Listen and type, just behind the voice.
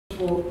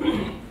all,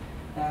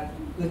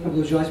 let me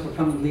apologize for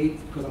coming late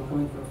because I'm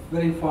coming from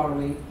very far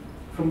away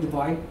from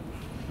Dubai.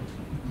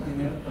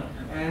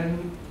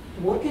 And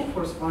working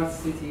for Smart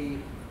City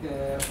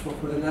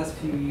for the last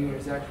few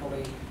years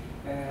actually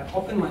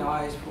opened my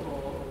eyes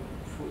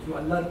to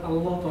a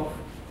lot of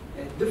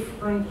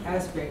different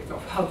aspects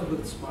of how to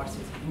build a smart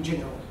city in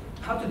general,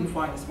 how to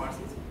define a smart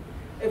city.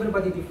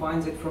 Everybody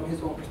defines it from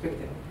his own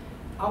perspective.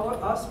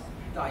 Us,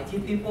 the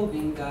IT people,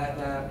 being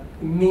the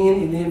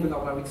main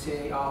enabler, I would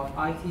say, of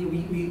IT,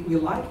 we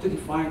like to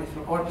define it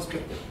from our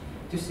perspective,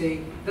 to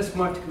say the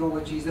smart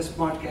technologies, the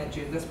smart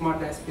gadgets, the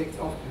smart aspects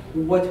of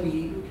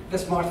the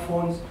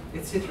smartphones,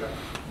 etc.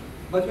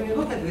 But when you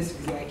look at this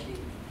exactly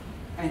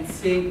and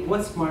say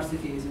what smart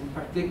city is in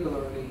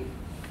particularly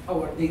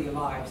our daily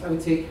lives, I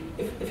would say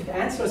if it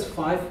answers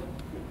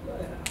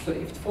if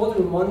it falls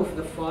in one of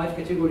the 5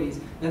 categories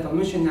that I'll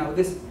mention now,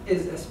 this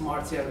is a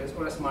smart service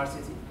or a smart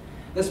city.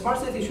 The smart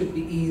city should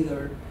be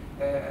either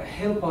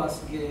help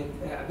us get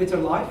a better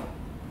life,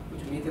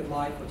 automated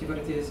life, whatever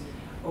it is,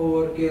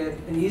 or get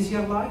an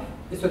easier life,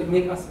 so it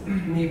make us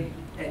make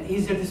an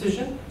easier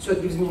decision, so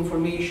it gives me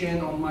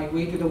information on my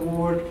way to the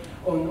work,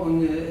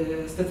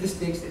 on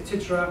statistics,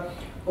 etc.,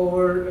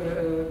 or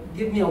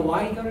give me a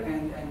wider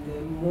and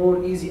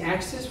more easy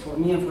access for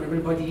me and for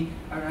everybody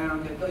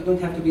around. I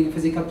don't have to be in a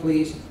physical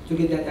place to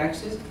get that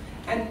access.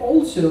 And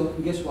also,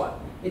 guess what?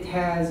 It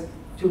has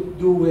to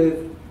do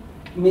with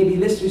maybe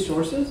less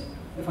resources.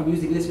 If I'm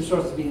using less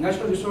resources, being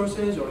natural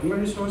resources or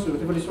human resources or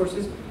whatever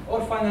resources,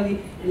 or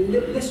finally,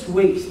 less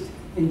waste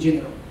in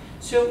general.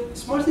 So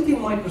smart city,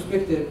 in my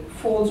perspective,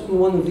 falls in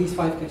one of these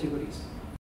 5 categories.